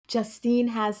Justine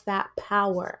has that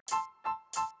power.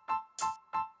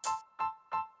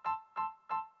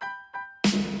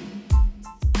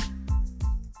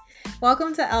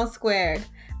 Welcome to L Squared,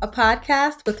 a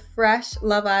podcast with fresh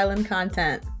Love Island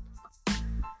content.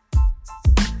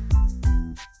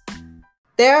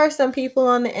 There are some people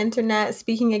on the internet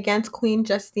speaking against Queen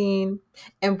Justine,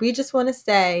 and we just want to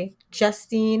say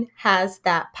Justine has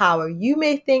that power. You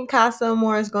may think Casa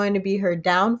Amor is going to be her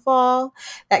downfall,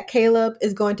 that Caleb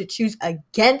is going to choose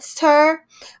against her,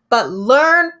 but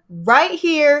learn right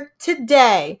here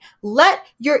today. Let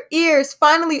your ears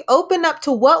finally open up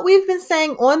to what we've been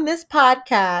saying on this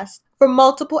podcast for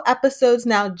multiple episodes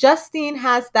now. Justine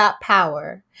has that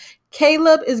power.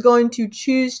 Caleb is going to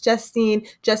choose Justine.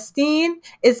 Justine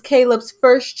is Caleb's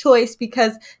first choice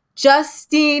because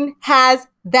Justine has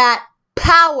that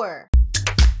power.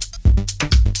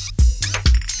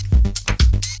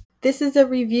 This is a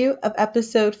review of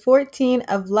episode 14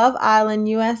 of Love Island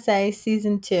USA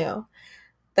Season 2.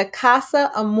 The Casa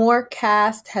Amor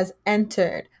cast has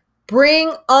entered.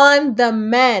 Bring on the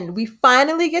men. We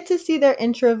finally get to see their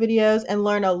intro videos and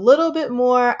learn a little bit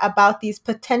more about these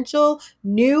potential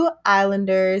new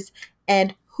islanders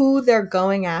and who they're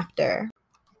going after.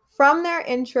 From their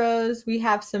intros, we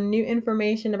have some new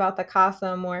information about the Casa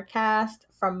Amor cast.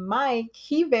 From Mike,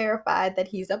 he verified that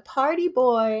he's a party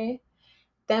boy.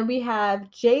 Then we have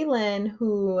Jalen,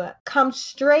 who comes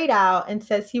straight out and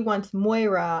says he wants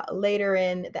Moira later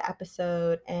in the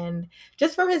episode. And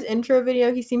just from his intro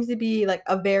video, he seems to be like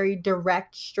a very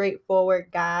direct,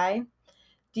 straightforward guy.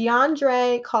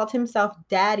 DeAndre called himself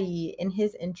Daddy in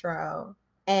his intro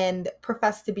and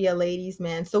professed to be a ladies'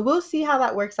 man. So we'll see how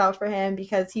that works out for him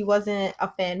because he wasn't a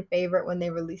fan favorite when they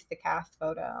released the cast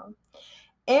photo.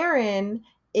 Aaron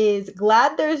is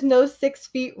glad there's no 6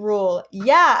 feet rule.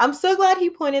 Yeah, I'm so glad he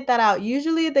pointed that out.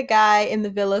 Usually the guy in the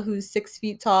villa who's 6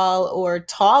 feet tall or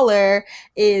taller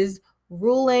is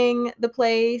ruling the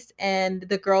place and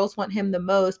the girls want him the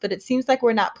most, but it seems like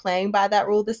we're not playing by that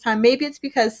rule this time. Maybe it's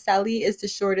because Sally is the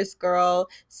shortest girl,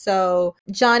 so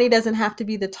Johnny doesn't have to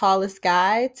be the tallest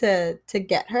guy to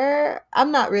get her.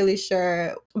 I'm not really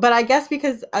sure, but I guess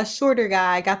because a shorter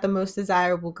guy got the most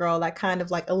desirable girl, that kind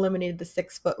of like eliminated the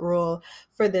 6 foot rule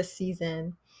for this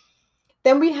season.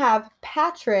 Then we have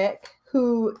Patrick,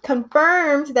 who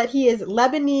confirmed that he is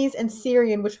Lebanese and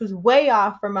Syrian, which was way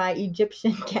off for my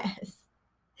Egyptian guess.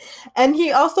 And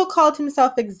he also called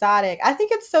himself exotic. I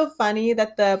think it's so funny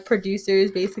that the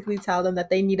producers basically tell them that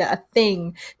they need a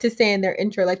thing to say in their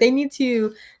intro. Like they need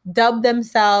to dub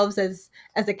themselves as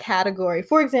a category.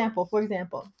 For example,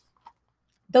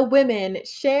 the women,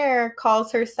 Cher calls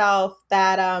herself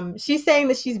that, she's saying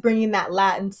that she's bringing that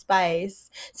Latin spice.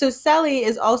 So Sally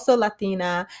is also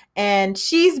Latina and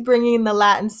she's bringing the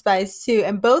Latin spice too.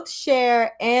 And both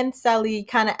Cher and Sally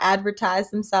kind of advertise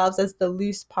themselves as the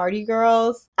loose party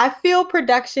girls. I feel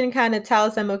production kind of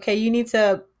tells them, okay, you need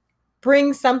to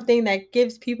bring something that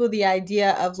gives people the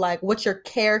idea of like what your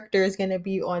character is going to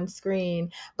be on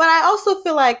screen. But I also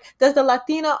feel like, does the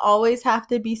Latina always have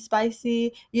to be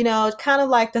spicy? You know, it's kind of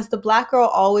like, does the black girl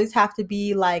always have to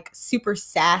be like super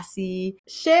sassy?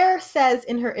 Cher says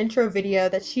in her intro video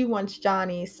that she wants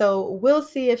Johnny, so we'll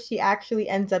see if she actually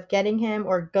ends up getting him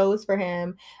or goes for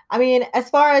him. I mean, as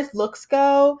far as looks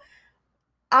go,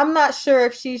 I'm not sure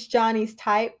if she's Johnny's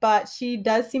type, but she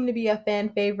does seem to be a fan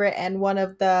favorite and one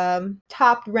of the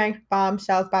top ranked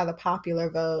bombshells by the popular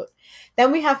vote.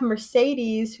 Then we have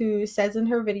Mercedes, who says in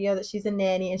her video that she's a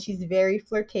nanny and she's very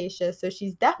flirtatious. So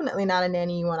she's definitely not a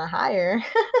nanny you want to hire.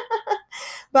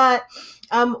 But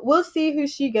we'll see who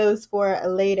she goes for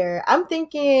later. I'm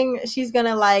thinking she's going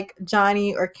to like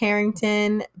Johnny or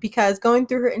Carrington because going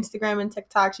through her Instagram and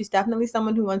TikTok, she's definitely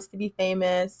someone who wants to be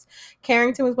famous.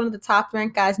 Carrington was one of the top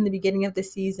ranked guys in the beginning of the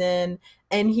season,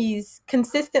 and he's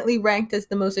consistently ranked as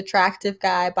the most attractive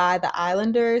guy by the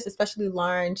Islanders, especially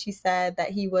Lauren. She said that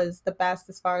he was the best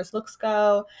as far as looks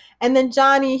go. And then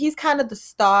Johnny, he's kind of the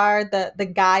star,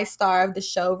 the guy star of the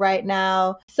show right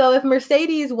now. So if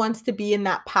Mercedes wants to be in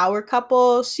that power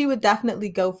couple, she would definitely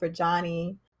go for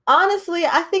Johnny. Honestly,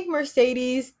 I think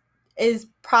Mercedes is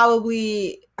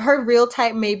probably, her real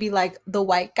type may be like the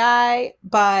white guy,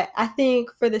 but I think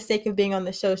for the sake of being on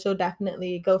the show, she'll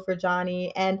definitely go for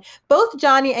Johnny. And both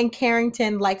Johnny and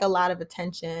Carrington like a lot of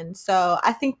attention, so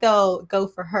I think they'll go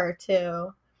for her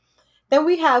too. Then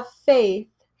we have Faith,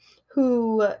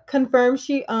 who confirms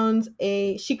she co-owns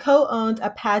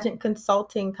a pageant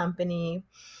consulting company.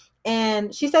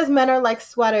 And she says men are like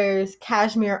sweaters,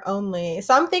 cashmere only.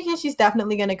 So I'm thinking she's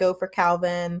definitely going to go for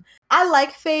Calvin. I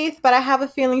like Faith, but I have a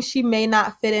feeling she may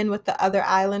not fit in with the other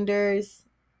Islanders.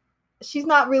 she's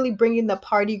not really bringing the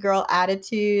party girl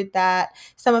attitude that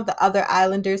some of the other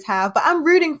Islanders have, but I'm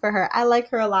rooting for her. I like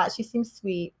her a lot. She seems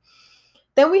sweet.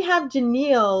 Then we have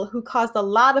Janelle, who caused a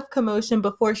lot of commotion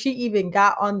before she even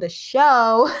got on the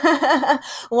show.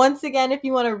 Once again, if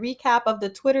you want a recap of the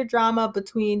Twitter drama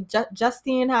between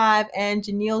Justine Hive and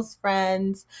Janelle's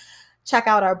friends, check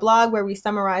out our blog where we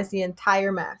summarize the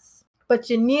entire mess. But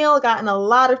Janelle got in a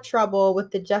lot of trouble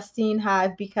with the Justine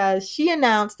Hive because she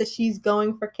announced that she's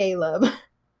going for Caleb.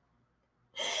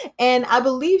 And I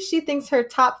believe she thinks her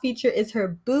top feature is her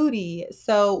booty.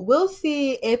 So we'll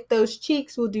see if those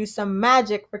cheeks will do some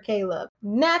magic for Caleb.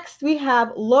 Next, we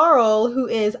have Laurel, who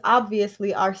is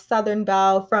obviously our Southern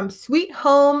belle from Sweet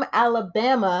Home,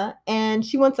 Alabama. And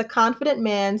she wants a confident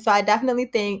man. So I definitely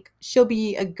think she'll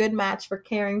be a good match for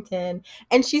Carrington.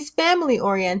 And she's family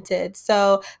oriented.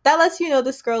 So that lets you know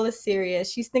this girl is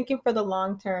serious. She's thinking for the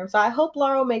long term. So I hope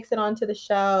Laurel makes it onto the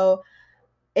show.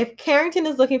 If Carrington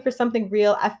is looking for something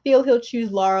real, I feel he'll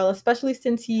choose Laurel, especially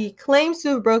since he claims to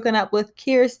have broken up with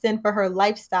Kirsten for her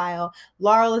lifestyle.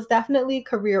 Laurel is definitely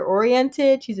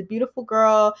career-oriented. She's a beautiful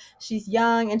girl. She's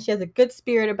young, and she has a good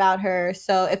spirit about her.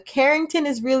 So if Carrington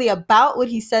is really about what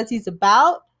he says he's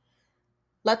about,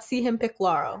 let's see him pick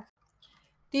Laurel.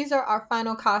 These are our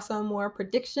final Casa Amor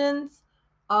predictions.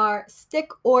 Our stick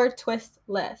or twist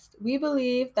list. We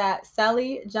believe that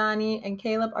Sally, Johnny, and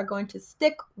Caleb are going to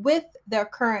stick with their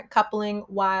current coupling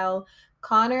while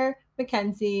Connor,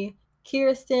 Mackenzie,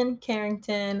 Kirsten,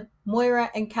 Carrington,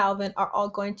 Moira, and Calvin are all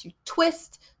going to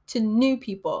twist to new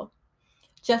people.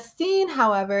 Justine,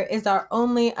 however, is our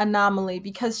only anomaly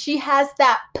because she has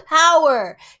that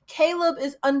power. Caleb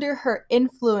is under her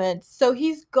influence, so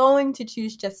he's going to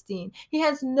choose Justine. He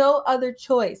has no other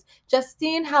choice.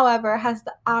 Justine, however, has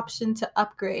the option to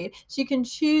upgrade. She can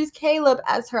choose Caleb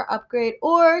as her upgrade,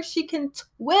 or she can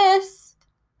twist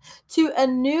to a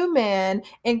new man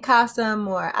in Casa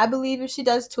Amor. I believe if she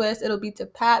does twist, it'll be to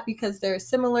Pat because they're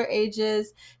similar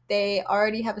ages. They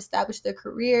already have established their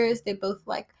careers. They both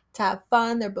like to have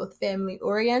fun. They're both family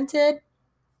oriented.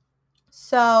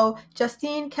 So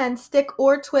Justine can stick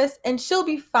or twist and she'll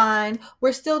be fine.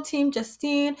 We're still team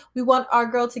Justine. We want our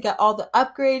girl to get all the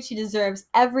upgrades. She deserves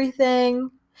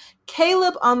everything.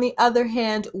 Caleb, on the other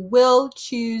hand, will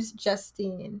choose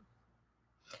Justine.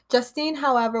 Justine,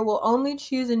 however, will only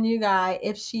choose a new guy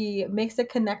if she makes a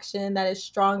connection that is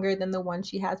stronger than the one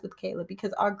she has with Caleb,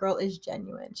 because our girl is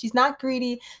genuine. She's not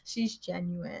greedy, she's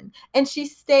genuine. And she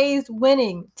stays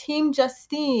winning. Team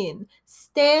Justine.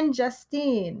 Stan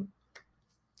Justine.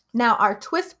 Now, our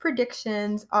twist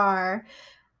predictions are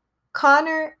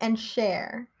Connor and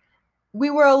Cher. We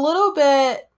were a little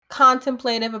bit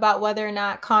contemplative about whether or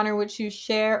not Connor would choose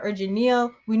Cher or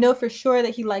Janelle. We know for sure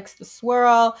that he likes the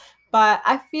swirl, but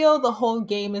I feel the whole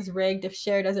game is rigged if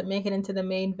Cher doesn't make it into the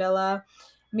main villa.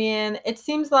 I mean, it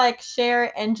seems like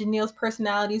Cher and Janelle's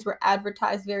personalities were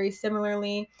advertised very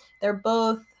similarly. They're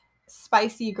both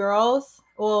spicy girls.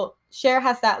 Well, Cher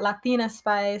has that Latina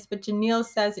spice, but Janelle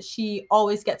says that she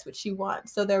always gets what she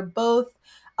wants. So they're both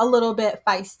a little bit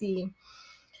feisty.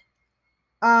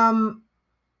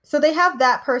 So they have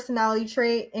that personality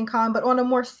trait in common, but on a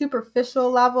more superficial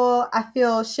level, I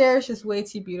feel Cher is just way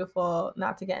too beautiful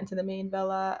not to get into the main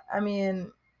villa. I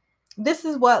mean, this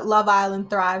is what Love Island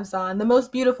thrives on. The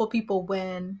most beautiful people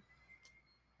win.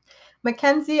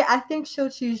 Mackenzie, I think she'll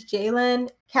choose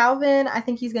Jalen. Calvin, I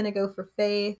think he's going to go for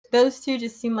Faith. Those two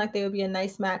just seem like they would be a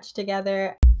nice match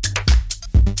together.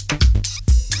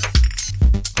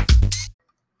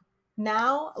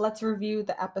 Now, let's review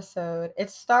the episode.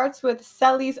 It starts with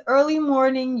Selly's early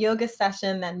morning yoga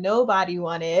session that nobody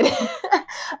wanted.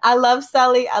 I love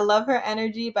Selly. I love her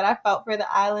energy, but I felt for the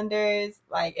Islanders.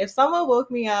 Like, if someone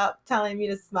woke me up telling me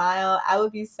to smile, I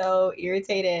would be so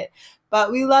irritated.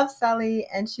 But we love Selly,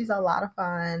 and she's a lot of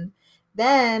fun.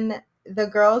 Then the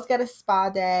girls get a spa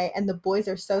day and the boys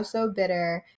are so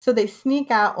bitter. So they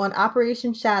sneak out on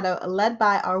Operation Shadow, led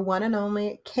by our one and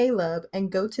only Caleb,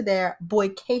 and go to their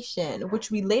boycation,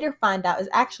 which we later find out is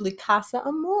actually Casa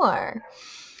Amor.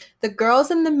 The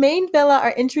girls in the main villa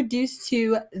are introduced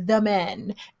to the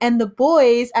men, and the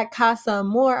boys at Casa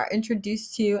Amor are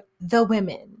introduced to the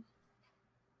women.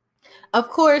 Of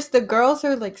course, the girls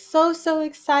are like so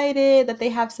excited that they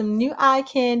have some new eye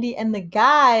candy, and the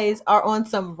guys are on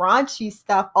some raunchy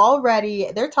stuff already.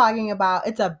 They're talking about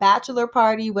it's a bachelor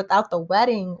party without the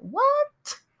wedding.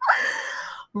 What?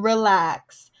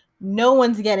 Relax. No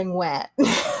one's getting wet.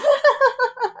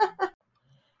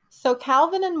 So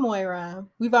Calvin and Moira,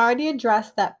 we've already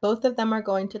addressed that both of them are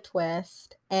going to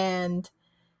twist, and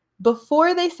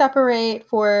before they separate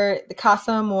for the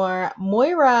Casa Amor,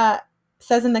 Moira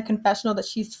says in the confessional that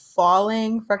she's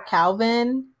falling for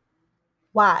Calvin.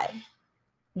 Why?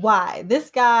 Why? This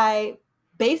guy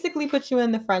basically puts you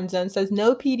in the friend zone, says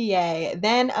no PDA.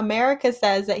 Then America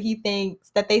says that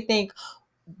they think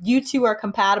you two are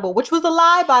compatible, which was a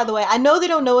lie, by the way. I know they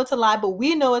don't know it's a lie, but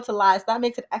we know it's a lie, so that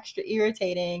makes it extra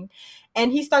irritating.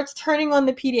 And he starts turning on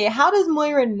the PDA. How does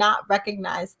Moira not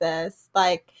recognize this?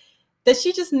 Like, does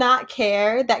she just not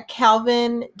care that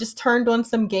Calvin just turned on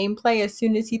some gameplay as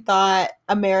soon as he thought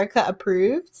America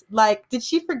approved? Like, did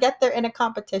she forget they're in a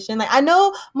competition? Like, I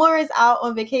know Moira's out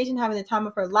on vacation having the time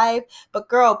of her life, but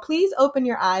girl, please open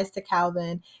your eyes to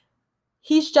Calvin.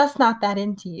 He's just not that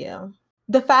into you.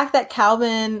 The fact that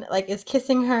Calvin like is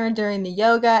kissing her during the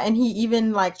yoga and he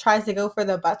even like tries to go for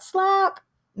the butt slap.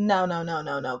 No, no, no,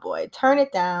 no, no, boy. Turn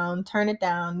it down. Turn it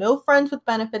down. No friends with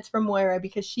benefits for Moira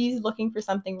because she's looking for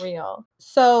something real.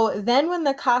 So then when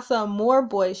the Casa Amor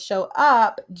boys show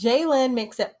up, Jalen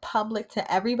makes it public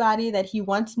to everybody that he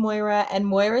wants Moira, and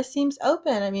Moira seems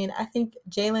open. I mean, I think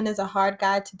Jalen is a hard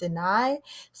guy to deny.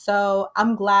 So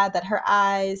I'm glad that her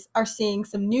eyes are seeing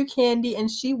some new candy and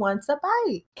she wants a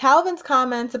bite. Calvin's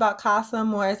comments about Casa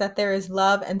Amor is that there is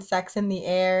love and sex in the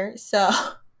air. So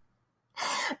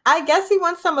I guess he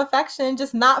wants some affection,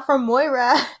 just not from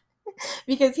Moira,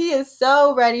 because he is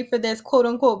so ready for this quote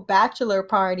unquote bachelor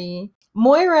party.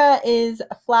 Moira is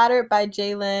flattered by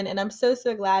Jalen, and I'm so,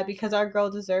 so glad because our girl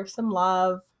deserves some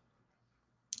love.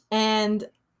 And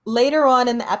later on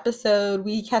in the episode,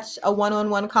 we catch a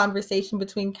one-on-one conversation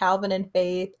between Calvin and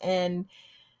Faith, and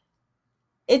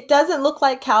it doesn't look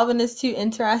like Calvin is too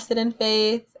interested in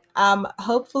Faith.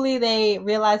 Hopefully they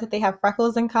realize that they have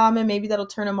freckles in common. Maybe that'll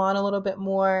turn him on a little bit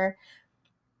more.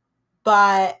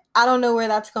 But I don't know where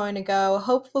that's going to go.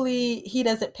 Hopefully he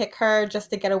doesn't pick her just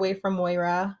to get away from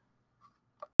Moira.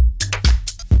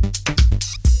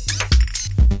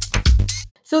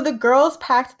 So the girls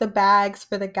packed the bags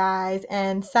for the guys,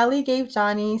 and Sally gave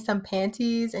Johnny some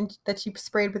panties and that she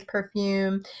sprayed with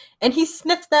perfume, and he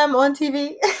sniffed them on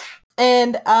TV.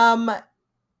 And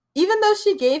even though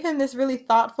she gave him this really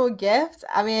thoughtful gift,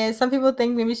 I mean, some people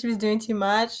think maybe she was doing too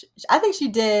much. I think she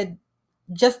did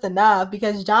just enough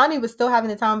because Johnny was still having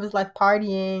the time of his life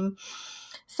partying.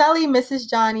 Sally misses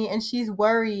Johnny and she's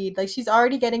worried. Like, she's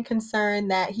already getting concerned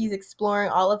that he's exploring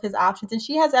all of his options, and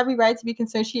she has every right to be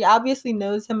concerned. She obviously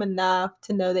knows him enough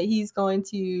to know that he's going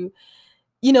to,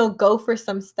 go for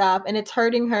some stuff, and it's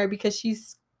hurting her because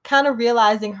she's kind of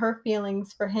realizing her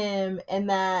feelings for him and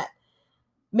that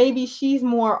maybe she's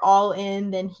more all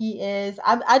in than he is.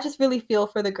 I just really feel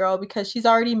for the girl because she's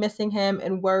already missing him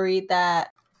and worried that.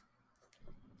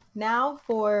 Now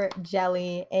for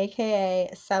Jelly, aka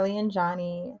Sally and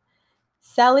Johnny.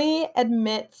 Sally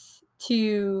admits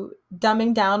to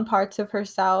dumbing down parts of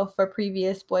herself for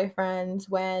previous boyfriends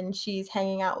when she's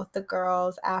hanging out with the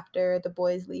girls after the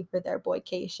boys leave for their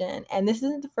boycation. And this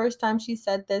isn't the first time she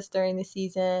said this during the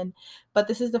season, but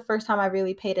this is the first time I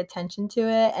really paid attention to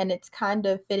it. And it's kind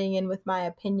of fitting in with my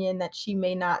opinion that she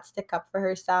may not stick up for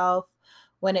herself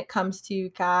when it comes to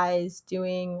guys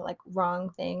doing like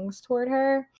wrong things toward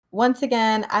her. Once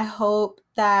again, I hope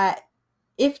that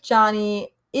if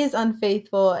Johnny is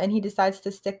unfaithful and he decides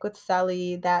to stick with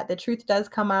Sally, that the truth does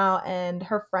come out and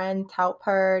her friends help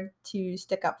her to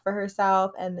stick up for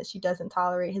herself and that she doesn't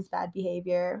tolerate his bad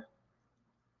behavior.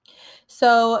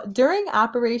 So during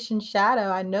Operation Shadow,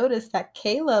 I noticed that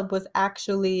Caleb was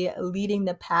actually leading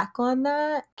the pack on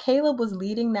that. Caleb was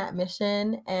leading that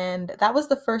mission, and that was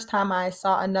the first time I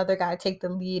saw another guy take the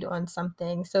lead on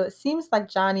something. So it seems like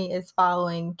Johnny is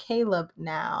following Caleb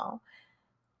now.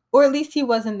 Or at least he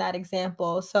wasn't that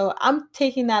example. So I'm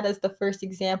taking that as the first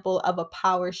example of a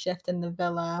power shift in the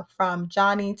villa from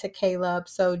Johnny to Caleb.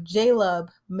 So Jaleb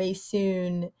may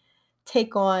soon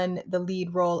take on the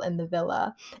lead role in the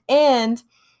villa. And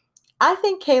I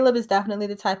think Caleb is definitely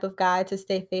the type of guy to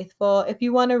stay faithful. If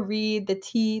you want to read the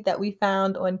tea that we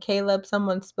found on Caleb,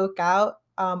 someone spoke out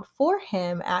for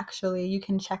him, actually. You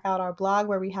can check out our blog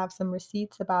where we have some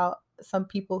receipts about some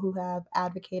people who have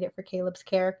advocated for Caleb's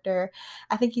character.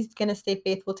 I think he's going to stay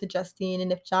faithful to Justine,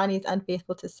 and if Johnny's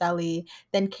unfaithful to Sally,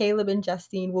 then Caleb and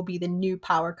Justine will be the new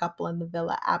power couple in the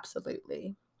villa,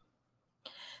 absolutely.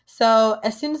 So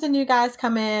as soon as the new guys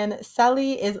come in,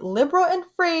 Sally is liberal and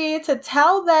free to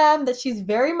tell them that she's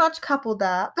very much coupled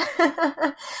up.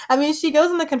 I mean, she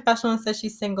goes in the confessional and says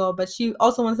she's single, but she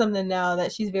also wants them to know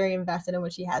that she's very invested in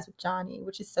what she has with Johnny,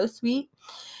 which is so sweet.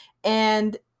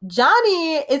 And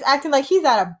Johnny is acting like he's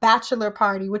at a bachelor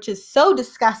party, which is so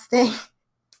disgusting.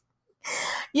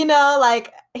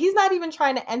 Like, he's not even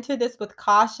trying to enter this with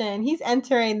caution. He's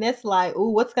entering this like,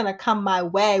 ooh, what's going to come my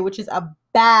way, which is a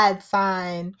bad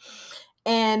sign.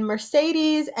 And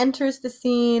Mercedes enters the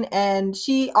scene, and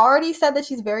she already said that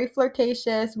she's very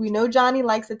flirtatious. We know Johnny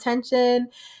likes attention.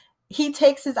 He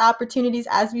takes his opportunities,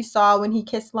 as we saw when he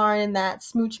kissed Lauren in that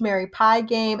Smooch Mary Pie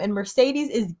game, and Mercedes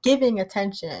is giving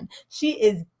attention. She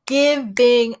is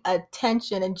giving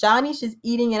attention, and Johnny's just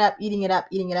eating it up, eating it up,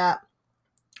 eating it up.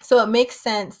 So it makes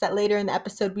sense that later in the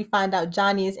episode we find out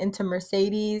Johnny is into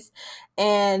Mercedes,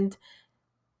 and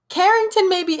Carrington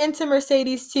may be into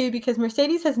Mercedes too, because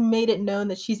Mercedes has made it known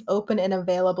that she's open and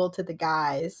available to the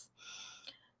guys.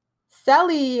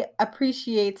 Sally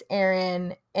appreciates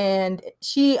Aaron, and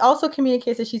she also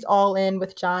communicates that she's all in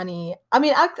with Johnny. I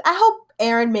mean, I hope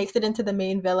Aaron makes it into the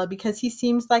main villa, because he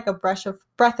seems like a breath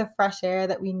of fresh air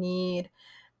that we need.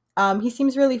 He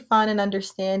seems really fun and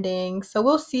understanding, so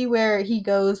we'll see where he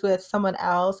goes with someone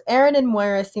else. Aaron and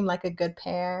Moira seem like a good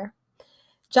pair.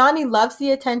 Johnny loves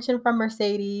the attention from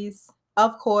Mercedes,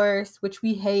 of course, which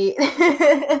we hate.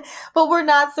 But we're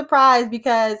not surprised,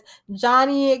 because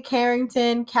Johnny,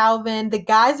 Carrington, Calvin, the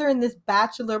guys are in this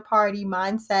bachelor party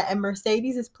mindset, and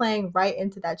Mercedes is playing right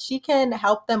into that. She can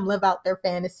help them live out their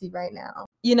fantasy right now.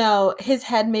 You know, his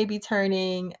head may be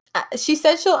turning. She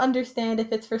said she'll understand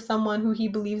if it's for someone who he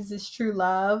believes is true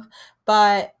love,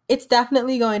 but it's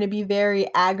definitely going to be very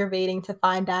aggravating to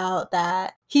find out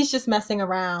that he's just messing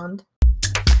around.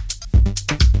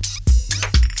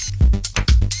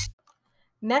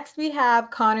 Next, we have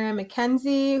Connor and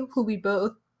Mackenzie, who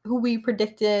we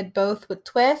predicted both would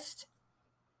twist.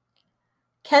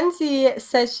 Kenzie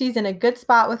says she's in a good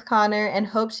spot with Connor and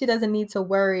hopes she doesn't need to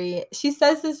worry. She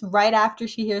says this right after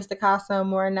she hears the Casa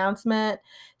Amor announcement,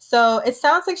 so it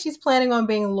sounds like she's planning on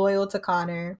being loyal to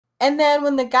Connor. And then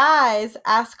when the guys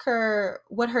ask her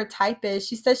what her type is,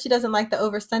 she says she doesn't like the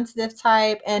oversensitive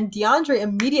type, and DeAndre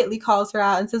immediately calls her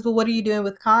out and says, well, what are you doing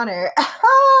with Connor?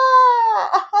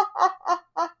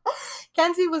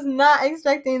 Kenzie was not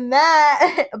expecting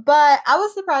that, but I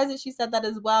was surprised that she said that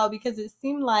as well, because it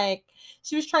seemed like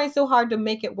she was trying so hard to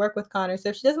make it work with Connor. So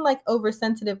if she doesn't like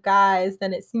oversensitive guys,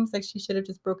 then it seems like she should have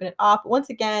just broken it off. But once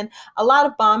again, a lot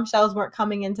of bombshells weren't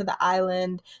coming into the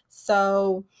island,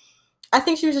 so I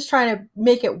think she was just trying to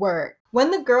make it work.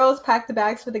 When the girls packed the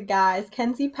bags for the guys,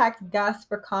 Kenzie packed Gus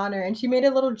for Connor, and she made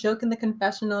a little joke in the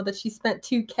confessional that she spent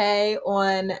 $2,000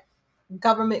 on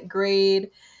government grade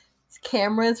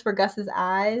cameras for Gus's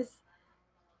eyes.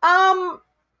 We don't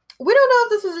know if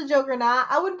this was a joke or not.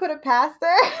 I wouldn't put it past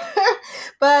her.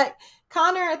 But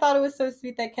Connor, I thought it was so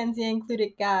sweet that Kenzie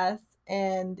included Gus,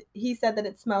 and he said that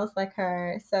it smells like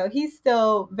her. So he's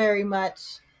still very much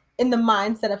in the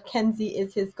mindset of Kenzie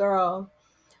is his girl.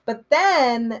 But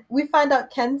then we find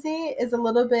out Kenzie is a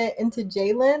little bit into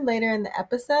Jalen later in the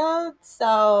episode.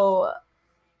 So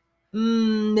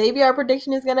maybe our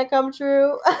prediction is going to come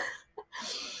true.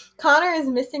 Connor is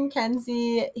missing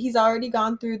Kenzie. He's already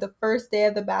gone through the first day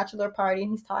of the bachelor party, and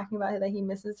he's talking about that he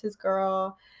misses his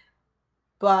girl.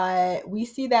 But we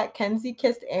see that Kenzie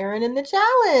kissed Aaron in the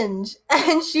challenge,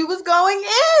 and she was going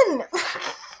in.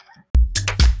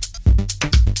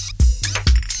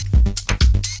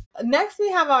 Next, we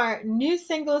have our new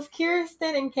singles,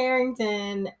 Kirsten and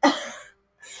Carrington.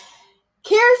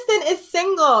 Kirsten is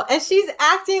single, and she's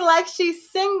acting like she's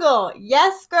single.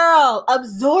 Yes, girl,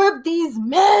 absorb these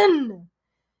men.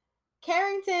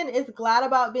 Carrington is glad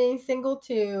about being single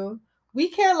too. We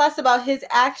care less about his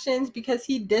actions because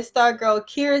he dissed our girl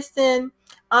Kirsten.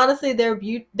 Honestly,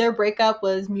 their breakup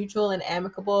was mutual and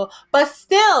amicable. But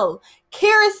still,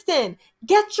 Kirsten,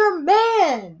 get your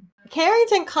man.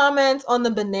 Carrington comments on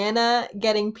the banana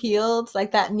getting peeled,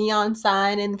 like that neon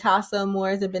sign in Casa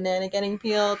Amor is a banana getting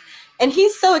peeled. And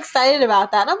he's so excited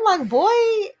about that. I'm like, boy,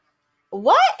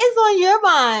 what is on your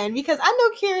mind? Because I know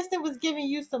Kirsten was giving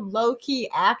you some low-key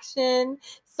action.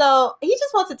 So he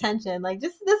just wants attention. Like,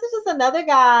 this is just another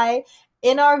guy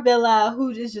in our villa who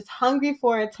is just hungry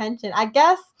for attention. I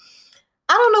guess,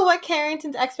 I don't know what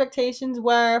Carrington's expectations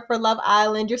were for Love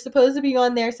Island. You're supposed to be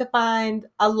on there to find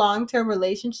a long-term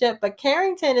relationship, but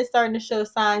Carrington is starting to show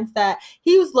signs that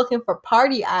he was looking for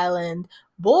Party Island.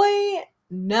 Boy,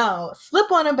 no. Slip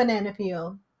on a banana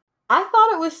peel. I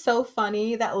thought it was so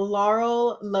funny that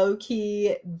Laurel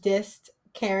low-key dissed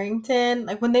Carrington.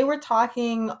 Like, when they were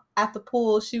talking at the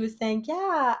pool, she was saying,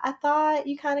 yeah, I thought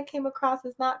you kind of came across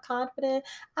as not confident.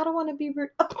 I don't want to be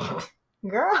rude.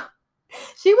 Girl.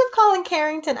 She was calling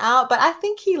Carrington out, but I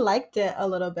think he liked it a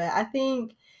little bit. I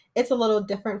think it's a little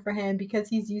different for him because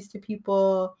he's used to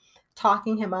people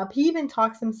talking him up. He even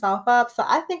talks himself up. So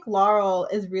I think Laurel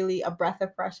is really a breath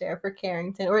of fresh air for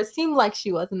Carrington, or it seemed like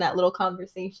she was in that little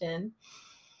conversation.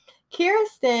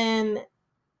 Kirsten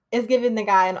is giving the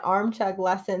guy an arm chug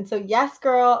lesson. So yes,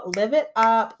 girl, live it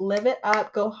up,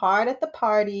 go hard at the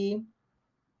party.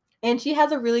 And she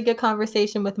has a really good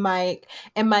conversation with Mike.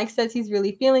 And Mike says he's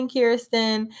really feeling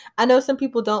Kirsten. I know some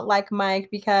people don't like Mike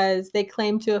because they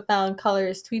claim to have found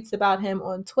colorist tweets about him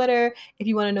on Twitter. If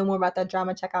you want to know more about that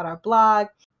drama, check out our blog.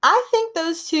 I think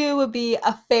those two would be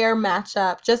a fair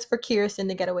matchup just for Kirsten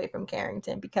to get away from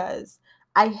Carrington, because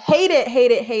I hate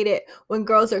it when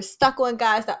girls are stuck on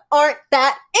guys that aren't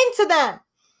that into them.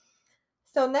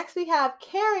 So next we have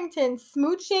Carrington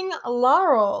smooching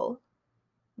Laurel.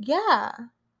 Yeah.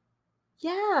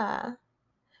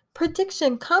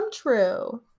 Prediction come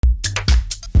true.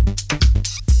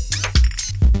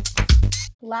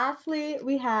 Lastly,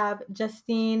 we have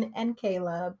Justine and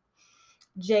Caleb.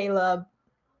 J-Lub.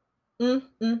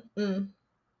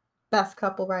 Best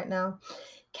couple right now.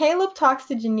 Caleb talks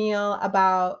to Janelle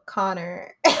about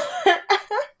Connor.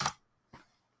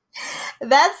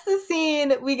 That's the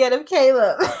scene we get of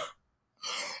Caleb.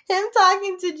 Him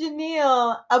talking to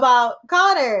Janelle about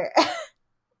Connor.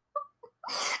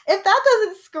 If that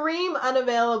doesn't scream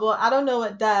unavailable, I don't know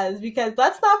what does, because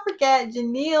let's not forget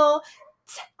Janelle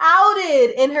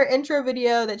touted in her intro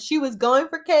video that she was going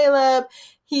for Caleb.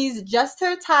 He's just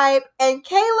her type, and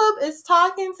Caleb is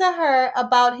talking to her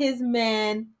about his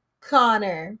man,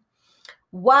 Connor.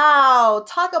 Wow,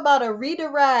 talk about a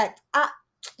redirect.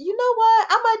 You know what?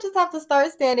 I might just have to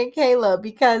start standing Caleb,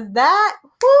 because that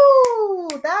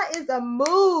is a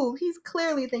move. He's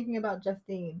clearly thinking about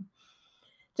Justine.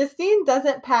 Justine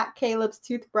doesn't pack Caleb's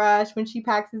toothbrush when she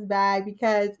packs his bag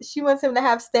because she wants him to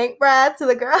have stank breath to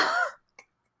the girl.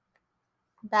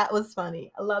 That was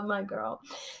funny. I love my girl.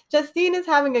 Justine is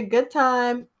having a good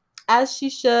time, as she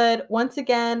should. Once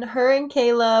again, her and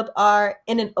Caleb are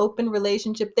in an open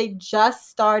relationship. They just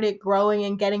started growing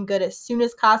and getting good as soon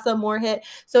as Casa Amor hit.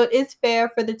 So it is fair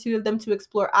for the two of them to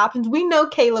explore options. We know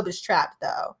Caleb is trapped,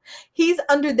 though. He's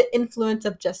under the influence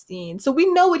of Justine. So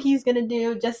we know what he's going to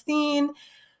do. Justine,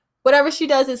 whatever she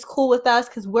does is cool with us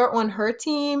because we're on her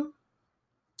team.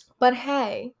 But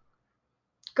hey,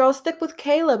 girl, stick with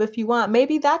Caleb if you want.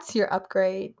 Maybe that's your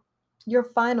upgrade, your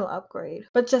final upgrade.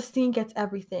 But Justine gets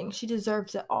everything. She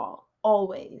deserves it all,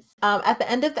 always. At the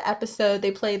end of the episode,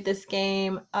 they played this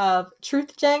game of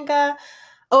Truth Jenga.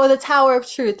 Oh, the Tower of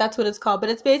Truth, that's what it's called. But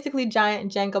it's basically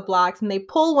giant Jenga blocks, and they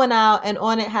pull one out, and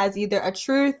on it has either a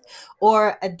truth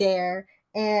or a dare.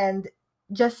 And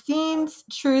Justine's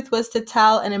truth was to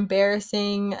tell an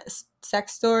embarrassing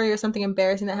sex story or something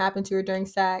embarrassing that happened to her during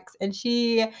sex. And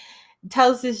she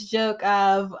tells this joke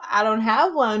of, I don't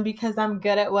have one because I'm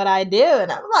good at what I do.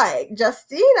 And I'm like,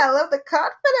 Justine, I love the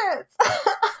confidence.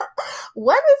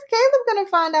 When is Caleb going to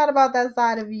find out about that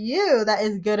side of you that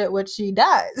is good at what she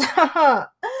does?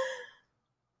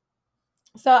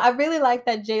 So I really like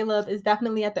that J-Lub is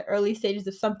definitely at the early stages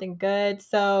of something good.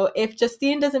 So if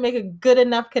Justine doesn't make a good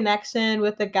enough connection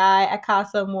with the guy at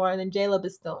Casa Amor, then J-Lub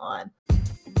is still on.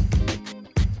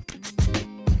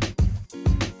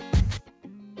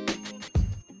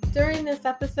 During this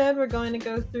episode, we're going to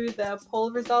go through the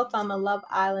poll results on the Love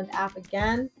Island app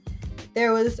again.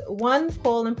 There was one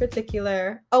poll in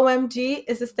particular. OMG,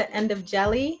 is this the end of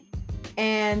Jelly?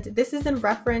 And this is in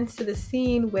reference to the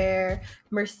scene where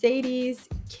Mercedes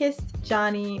kissed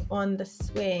Johnny on the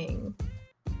swing.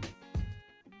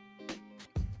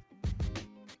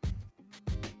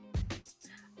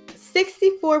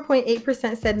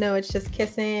 .8% said no, it's just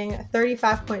kissing.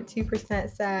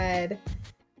 35.2% said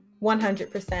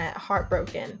 100%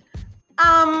 heartbroken.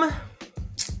 I'm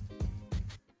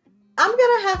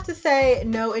gonna have to say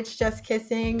no, it's just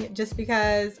kissing, just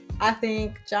because I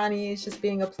think Johnny is just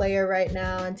being a player right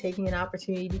now and taking an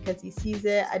opportunity because he sees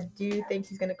it. I do think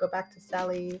he's gonna go back to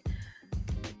Sally,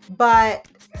 but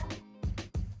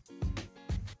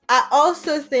I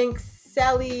also think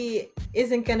Sally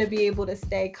isn't going to be able to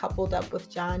stay coupled up with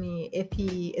Johnny if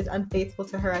he is unfaithful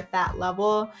to her at that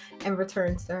level and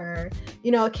returns to her.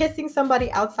 You know, kissing somebody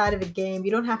outside of a game,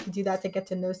 you don't have to do that to get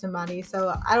to know somebody.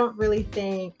 So I don't really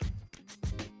think...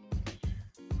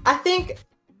 I think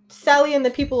Sally and the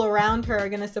people around her are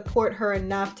going to support her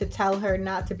enough to tell her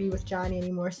not to be with Johnny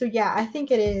anymore. So yeah, I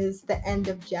think it is the end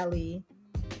of Jelly.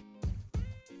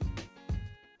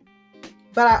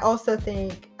 But I also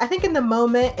think in the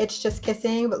moment it's just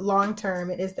kissing, but long term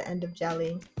it is the end of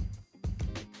Jelly.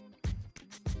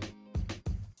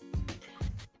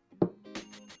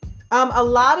 A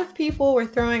lot of people were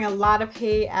throwing a lot of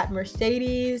hate at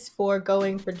Mercedes for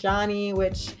going for Johnny,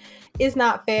 which is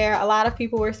not fair. A lot of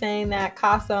people were saying that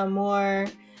Casa Amor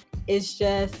is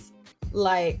just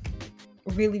like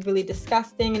really, really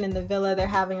disgusting, and in the villa they're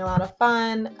having a lot of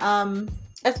fun.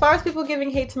 As far as people giving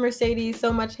hate to Mercedes,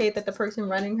 so much hate that the person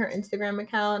running her Instagram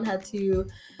account had to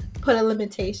put a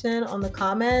limitation on the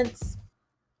comments.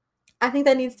 I think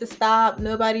that needs to stop.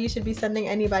 Nobody should be sending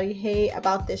anybody hate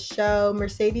about this show.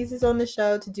 Mercedes is on the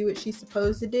show to do what she's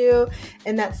supposed to do,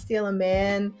 and that's steal a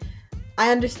man.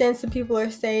 I understand some people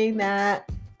are saying that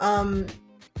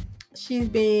she's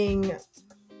being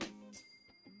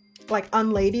like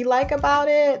unladylike about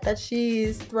it, that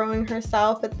she's throwing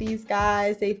herself at these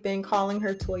guys. They've been calling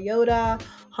her Toyota,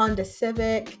 Honda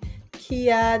Civic,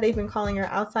 Kia. They've been calling her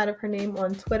outside of her name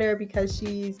on Twitter because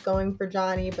she's going for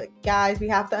Johnny. But guys, we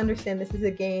have to understand this is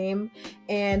a game,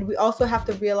 and we also have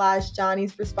to realize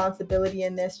Johnny's responsibility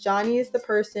in this. Johnny is the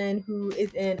person who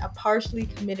is in a partially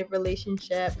committed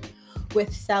relationship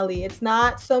with Celly. It's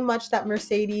not so much that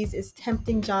Mercedes is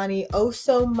tempting Johnny oh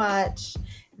so much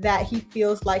that he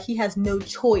feels like he has no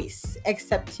choice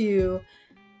except to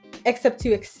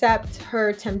accept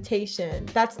her temptation.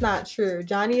 That's not true.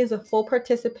 Johnny is a full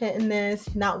participant in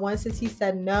this. Not once has he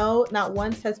said no. Not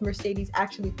once has Mercedes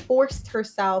actually forced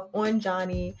herself on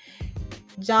Johnny.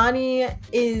 Johnny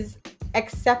is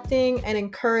accepting and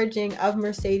encouraging of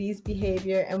Mercedes'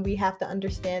 behavior, and we have to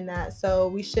understand that. So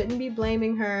we shouldn't be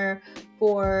blaming her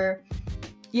for,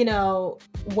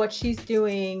 what she's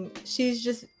doing.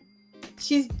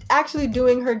 She's actually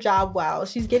doing her job well.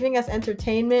 She's giving us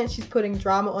entertainment. She's putting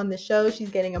drama on the show.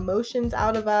 She's getting emotions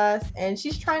out of us. And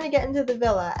she's trying to get into the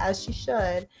villa, as she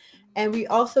should. And we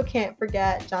also can't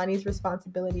forget Johnny's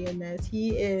responsibility in this.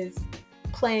 He is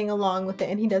playing along with it,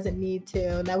 and he doesn't need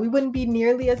to. Now, we wouldn't be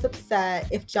nearly as upset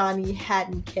if Johnny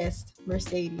hadn't kissed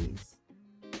Mercedes.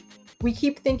 We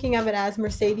keep thinking of it as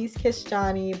Mercedes kissed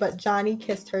Johnny, but Johnny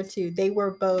kissed her too. They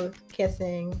were both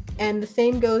kissing. And the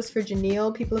same goes for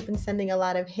Janelle. People have been sending a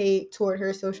lot of hate toward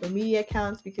her social media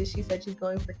accounts because she said she's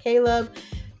going for Caleb.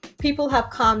 People have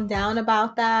calmed down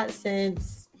about that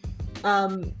since,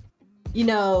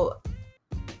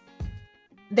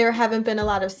 there haven't been a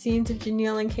lot of scenes of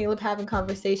Janelle and Caleb having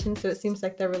conversations, so it seems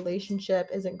like their relationship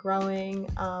isn't growing.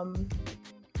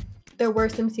 There were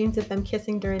some scenes of them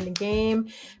kissing during the game.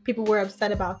 People were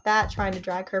upset about that, trying to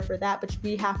drag her for that. But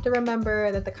we have to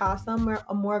remember that the Casa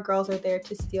Amor girls are there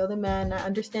to steal the men. I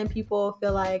understand people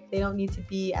feel like they don't need to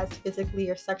be as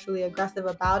physically or sexually aggressive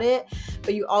about it.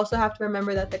 But you also have to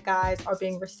remember that the guys are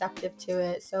being receptive to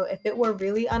it. So if it were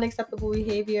really unacceptable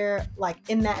behavior, like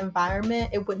in that environment,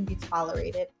 it wouldn't be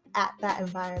tolerated at that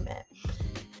environment.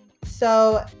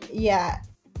 So, yeah.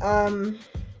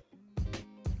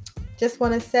 Just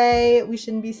want to say we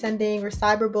shouldn't be sending or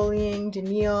cyberbullying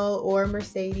Janelle or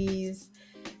Mercedes.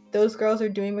 Those girls are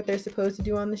doing what they're supposed to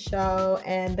do on the show,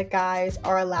 and the guys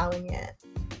are allowing it.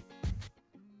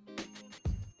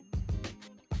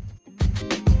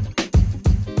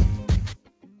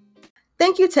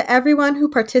 Thank you to everyone who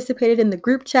participated in the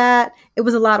group chat. It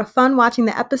was a lot of fun watching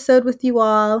the episode with you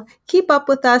all. Keep up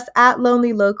with us at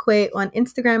Lonely Loquate on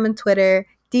Instagram and Twitter.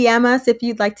 DM us if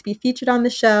you'd like to be featured on the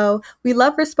show. We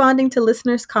love responding to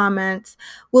listeners' comments.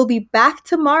 We'll be back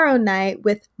tomorrow night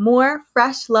with more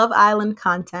fresh Love Island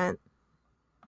content.